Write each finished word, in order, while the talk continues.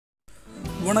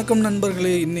வணக்கம்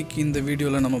நண்பர்களே, இன்றைக்கி இந்த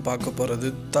வீடியோவில் நம்ம பார்க்க போகிறது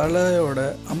தலையோட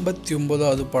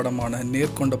 59வது படமான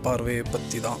நேர்கொண்ட பார்வையை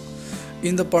பற்றி தான்.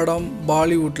 இந்த படம்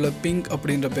பாலிவுட்டில் பிங்க்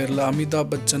அப்படின்ற பேரில் அமிதாப்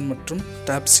பச்சன் மற்றும்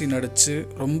டாப்ஸி நடித்து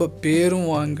ரொம்ப பேரும்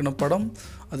வாங்கின படம்.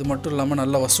 அது மட்டும் இல்லாமல்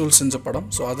நல்ல வசூல் செஞ்ச படம்.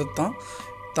 ஸோ அதைத்தான்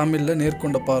தமிழில்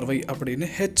நேர்கொண்ட பார்வை அப்படின்னு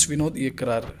வினோத்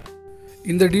இயக்குறார்.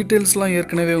 இந்த டீட்டெயில்ஸ்லாம்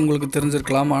ஏற்கனவே உங்களுக்கு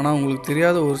தெரிஞ்சிருக்கலாம். ஆனால் உங்களுக்கு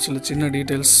தெரியாத ஒரு சில சின்ன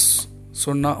டீட்டெயில்ஸ்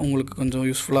சொன்னால் உங்களுக்கு கொஞ்சம்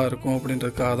யூஸ்ஃபுல்லாக இருக்கும்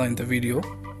அப்படின்றதுக்காக தான் இந்த வீடியோ.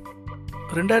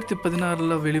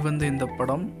 2016 வெளிவந்த இந்த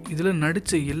படம் இதில்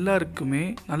நடித்த எல்லாருக்குமே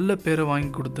நல்ல பேரை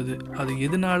வாங்கி கொடுத்தது. அது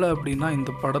எதனால அப்படின்னா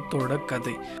இந்த படத்தோட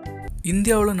கதை.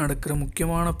 இந்தியாவில் நடக்கிற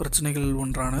முக்கியமான பிரச்சனைகள்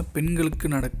ஒன்றான பெண்களுக்கு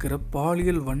நடக்கிற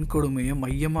பாலியல் வன்கொடுமையை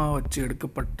மையமாக வச்சு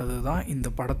எடுக்கப்பட்டது தான் இந்த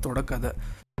படத்தோட கதை.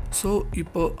 ஸோ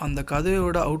இப்போது அந்த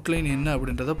கதையோட அவுட்லைன் என்ன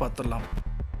அப்படின்றத பார்த்துடலாம்.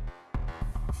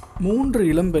 3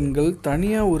 இளம்பெண்கள்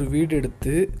தனியாக ஒரு வீடு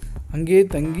எடுத்து அங்கேயே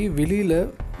தங்கி வெளியில்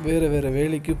வேறு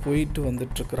வேலைக்கு போயிட்டு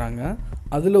வந்துட்டுருக்குறாங்க.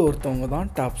 அதில் ஒருத்தவங்க தான்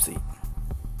டாப்ஸி.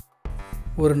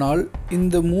 ஒரு நாள்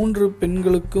இந்த 3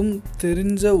 பெண்களுக்கும்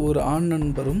தெரிஞ்ச ஒரு ஆண்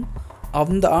நண்பரும்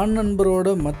அந்த ஆண்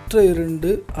நண்பரோட மற்ற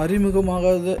 2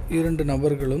 அறிமுகமாகாத 2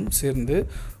 நபர்களும் சேர்ந்து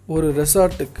ஒரு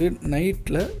ரெசார்ட்டுக்கு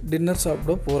நைட்டில் டின்னர்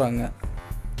சாப்பிட போகிறாங்க.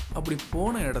 அப்படி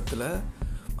போன இடத்துல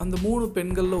அந்த 3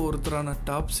 பெண்களில் ஒருத்தரான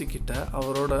டாப்ஸி கிட்ட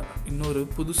அவரோட இன்னொரு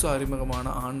புதுசாக அறிமுகமான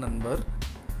ஆண் நண்பர்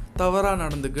தவறாக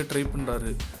நடந்துக்க ட்ரை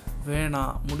பண்ணுறாரு.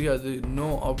 வேணாம், முடியாது, நோ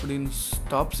அப்படின்னு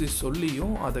டாப்ஸி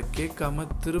சொல்லியும் அதை கேட்காம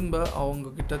திரும்ப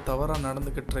அவங்கக்கிட்ட தவறாக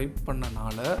நடந்துக்க ட்ரை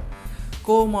பண்ணனால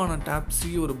கோவமான டாப்ஸி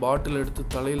ஒரு பாட்டில் எடுத்து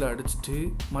தலையில் அடிச்சுட்டு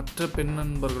மற்ற பெண்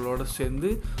நண்பர்களோடு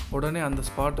சேர்ந்து உடனே அந்த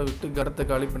ஸ்பாட்டை விட்டு கரத்தை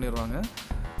காலி பண்ணிடுவாங்க.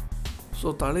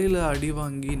 ஸோ தலையில் அடி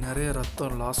வாங்கி நிறைய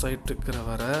ரத்தம் லாஸ் ஆகிட்டு இருக்கிற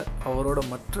வர அவரோட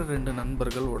மற்ற 2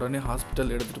 நண்பர்கள் உடனே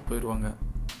ஹாஸ்பிட்டல் எடுத்துகிட்டு போயிடுவாங்க.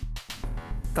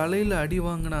 தலையில் அடி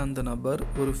வாங்கின அந்த நபர்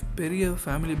ஒரு பெரிய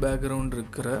ஃபேமிலி பேக்ரவுண்ட்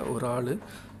இருக்கிற ஒரு ஆள்.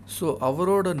 ஸோ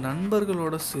அவரோட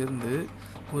நண்பர்களோடு சேர்ந்து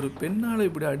ஒரு பெண்ணால்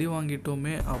இப்படி அடி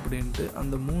வாங்கிட்டோமே அப்படின்ட்டு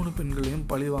அந்த 3 பெண்களையும்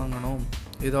பழி வாங்கணும்,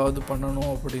 ஏதாவது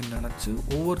பண்ணணும் அப்படின்னு நினச்சி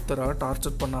ஒவ்வொருத்தராக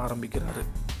டார்ச்சர் பண்ண ஆரம்பிக்கிறாரு.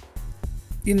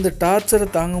 இந்த டார்ச்சரை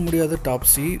தாங்க முடியாத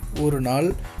டாப்ஸி ஒரு நாள்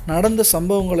நடந்த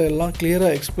சம்பவங்களை எல்லாம்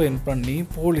கிளியராக எக்ஸ்பிளைன் பண்ணி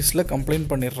போலீஸில்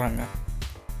கம்ப்ளைண்ட் பண்ணிடுறாங்க.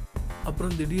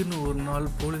 அப்புறம் திடீர்னு ஒரு நாள்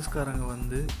போலீஸ்காரங்க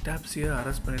வந்து டாப்ஸியை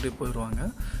அரெஸ்ட் பண்ணிட்டு போயிடுவாங்க.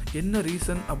 என்ன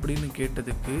ரீசன் அப்படின்னு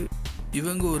கேட்டதுக்கு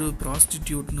இவங்க ஒரு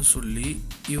ப்ராஸ்டிடியூட்னு சொல்லி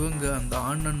இவங்க அந்த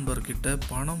ஆண் நண்பர்கிட்ட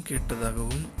பணம்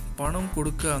கேட்டதாகவும் பணம்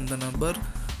கொடுக்க அந்த நபர்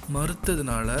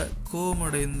மறுத்ததுனால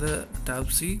கோவமடைந்த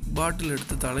டாப்ஸி பாட்டில்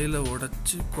எடுத்து தலையில்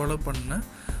உடைச்சி கொலை பண்ண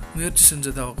முயற்சி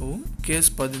செஞ்சதாகவும்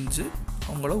கேஸ் பதிஞ்சு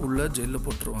அவங்கள உள்ள ஜெயிலில்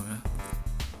போட்டுருவாங்க.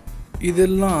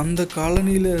 இதெல்லாம் அந்த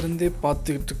காலனியில் இருந்தே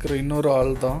பார்த்துக்கிட்டு இருக்கிற இன்னொரு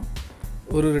ஆள் தான்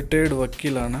ஒரு ரிட்டையர்டு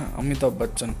வக்கீலான அமிதாப்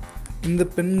பச்சன். இந்த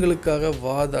பெண்களுக்காக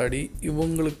வாதாடி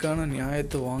இவங்களுக்கான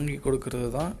நியாயத்தை வாங்கி கொடுக்கறது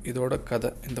தான் இதோட கதை,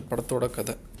 இந்த படத்தோட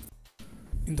கதை.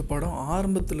 இந்த படம்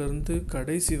ஆரம்பத்திலேருந்து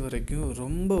கடைசி வரைக்கும்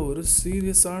ரொம்ப ஒரு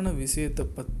சீரியஸான விஷயத்தை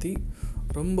பற்றி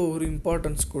ரொம்ப ஒரு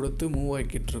இம்பார்ட்டன்ஸ் கொடுத்து மூவ்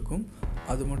ஆகிக்கிட்டு இருக்கும்.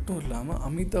 அது மட்டும் இல்லாமல்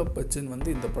அமிதாப் பச்சன் வந்து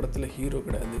இந்த படத்தில் ஹீரோ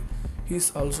கிடையாது, he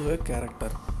is also a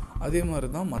character. அதே மாதிரி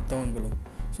தான் மற்றவங்களும்.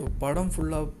 ஸோ படம்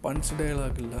ஃபுல்லாக பஞ்ச்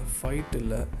டயலாக் இல்லை, ஃபைட்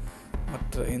இல்லை,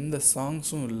 மற்ற எந்த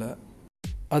சாங்ஸும் இல்லை.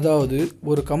 அதாவது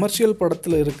ஒரு கமர்ஷியல்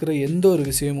படத்தில் இருக்கிற எந்த ஒரு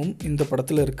விஷயமும் இந்த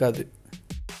படத்தில் இருக்காது.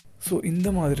 ஸோ இந்த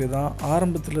மாதிரி தான்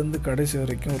ஆரம்பத்துலேருந்து கடைசி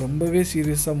வரைக்கும் ரொம்பவே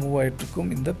சீரியஸாக மூவ்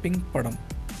ஆகிட்டுருக்கும் இந்த பிங்க் படம்.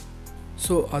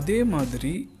 ஸோ அதே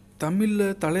மாதிரி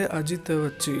தமிழில் தலை அஜித்தை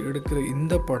வச்சு எடுக்கிற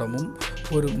இந்த படமும்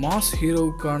ஒரு மாஸ்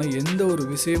ஹீரோவுக்கான எந்த ஒரு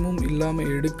விஷயமும்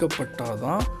இல்லாமல்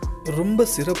எடுக்கப்பட்டாதான் ரொம்ப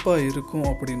சிறப்பாக இருக்கும்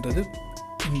அப்படின்றது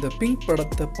இந்த பிங்க்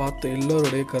படத்தை பார்த்த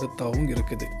எல்லோருடைய கருத்தாகவும்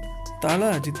இருக்குது. தலை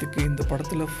அஜித்துக்கு இந்த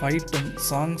படத்தில் ஃபைட்டும்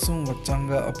சாங்ஸும்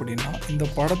வச்சாங்க அப்படின்னா இந்த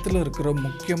படத்தில் இருக்கிற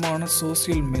முக்கியமான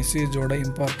சோசியல் மெசேஜோட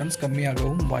இம்பார்ட்டன்ஸ்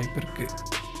கம்மியாகவும் வாய்ப்பு இருக்குது.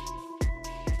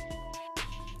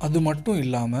 அது மட்டும்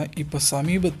இல்லாமல் இப்போ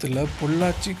சமீபத்தில்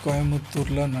பொள்ளாச்சி,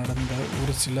 கோயம்புத்தூரில் நடந்த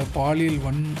ஒரு சில பாலியல்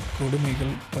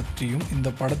வன்கொடுமைகள் பற்றியும் இந்த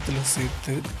படத்தில்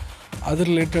சேர்த்து அது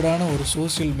ரிலேட்டடான ஒரு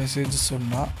சோசியல் மெசேஜ்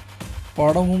சொன்னால்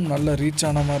படமும் நல்ல ரீச்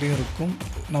ஆன மாதிரியும் இருக்கும்.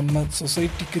 நம்ம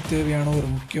சொசைட்டிக்கு தேவையான ஒரு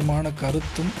முக்கியமான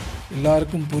கருத்தும்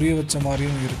எல்லாருக்கும் புரிய வச்ச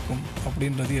மாதிரியும் இருக்கும்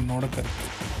அப்படின்றது என்னோட கருத்து.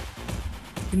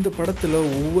 இந்த படத்தில்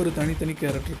ஒவ்வொரு தனித்தனி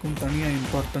கேரக்டருக்கும் தனியாக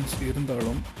இம்பார்ட்டன்ஸ்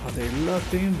இருந்தாலும் அதை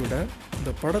எல்லாத்தையும் விட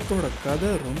இந்த படத்தோட கதை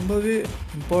ரொம்பவே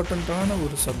இம்பார்ட்டண்ட்டான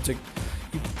ஒரு சப்ஜெக்ட்.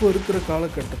 இப்போ இருக்கிற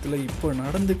காலகட்டத்தில் இப்போ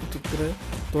நடந்துக்கிட்டு இருக்கிற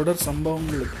தொடர்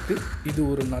சம்பவங்களுக்கு இது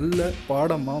ஒரு நல்ல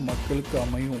பாடமாக மக்களுக்கு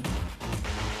அமையும்,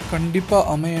 கண்டிப்பாக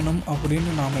அமையணும்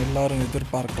அப்படின்னு நாம் எல்லாரும்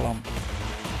எதிர்பார்க்கலாம்.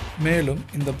 மேலும்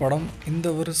இந்த படம் இந்த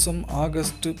வருஷம்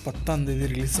ஆகஸ்ட் 10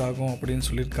 ரிலீஸ் ஆகும் அப்படின்னு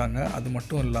சொல்லியிருக்காங்க. அது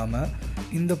மட்டும் இல்லாமல்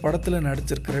இந்த படத்தில்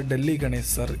நடிச்சிருக்கிற டெல்லி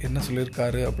கணேஷ் சார் என்ன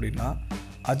சொல்லியிருக்காரு அப்படின்னா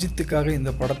அஜித்துக்காக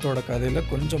இந்த படத்தோட கதையில்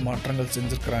கொஞ்சம் மாற்றங்கள்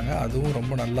செஞ்சுருக்கிறாங்க, அதுவும்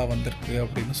ரொம்ப நல்லா வந்திருக்கு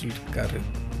அப்படின்னு சொல்லியிருக்காரு.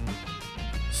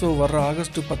 ஸோ வர்ற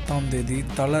ஆகஸ்ட் 10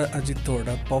 தல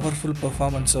அஜித்தோட பவர்ஃபுல்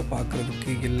பெர்ஃபார்மன்ஸை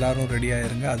பார்க்குறதுக்கு எல்லோரும் ரெடி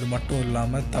ஆயிருங்க. அது மட்டும்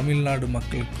இல்லாமல் தமிழ்நாடு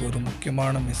மக்களுக்கு ஒரு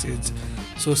முக்கியமான மெசேஜ்,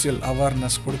 சோஷியல்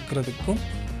அவேர்னஸ் கொடுக்கறதுக்கும்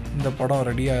இந்த படம்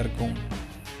ரெடியாக இருக்கும்.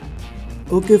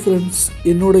 ஓகே ஃப்ரெண்ட்ஸ்,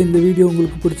 இந்த வீடியோ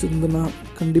உங்களுக்கு பிடிச்சிருந்துன்னா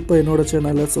கண்டிப்பாக என்னோடய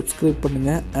சேனலை சப்ஸ்கிரைப்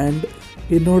பண்ணுங்கள். அண்ட்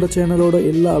என்னோடய சேனலோட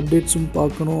எல்லா அப்டேட்ஸும்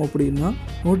பார்க்கணும் அப்படின்னா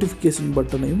நோட்டிஃபிகேஷன்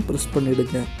பட்டனையும் ப்ரெஸ்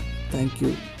பண்ணிவிடுங்க.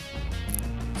 தேங்க்யூ.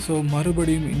 ஸோ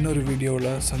மறுபடியும் இன்னொரு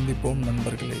வீடியோவில் சந்திப்போம்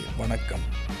நண்பர்களே. வணக்கம்.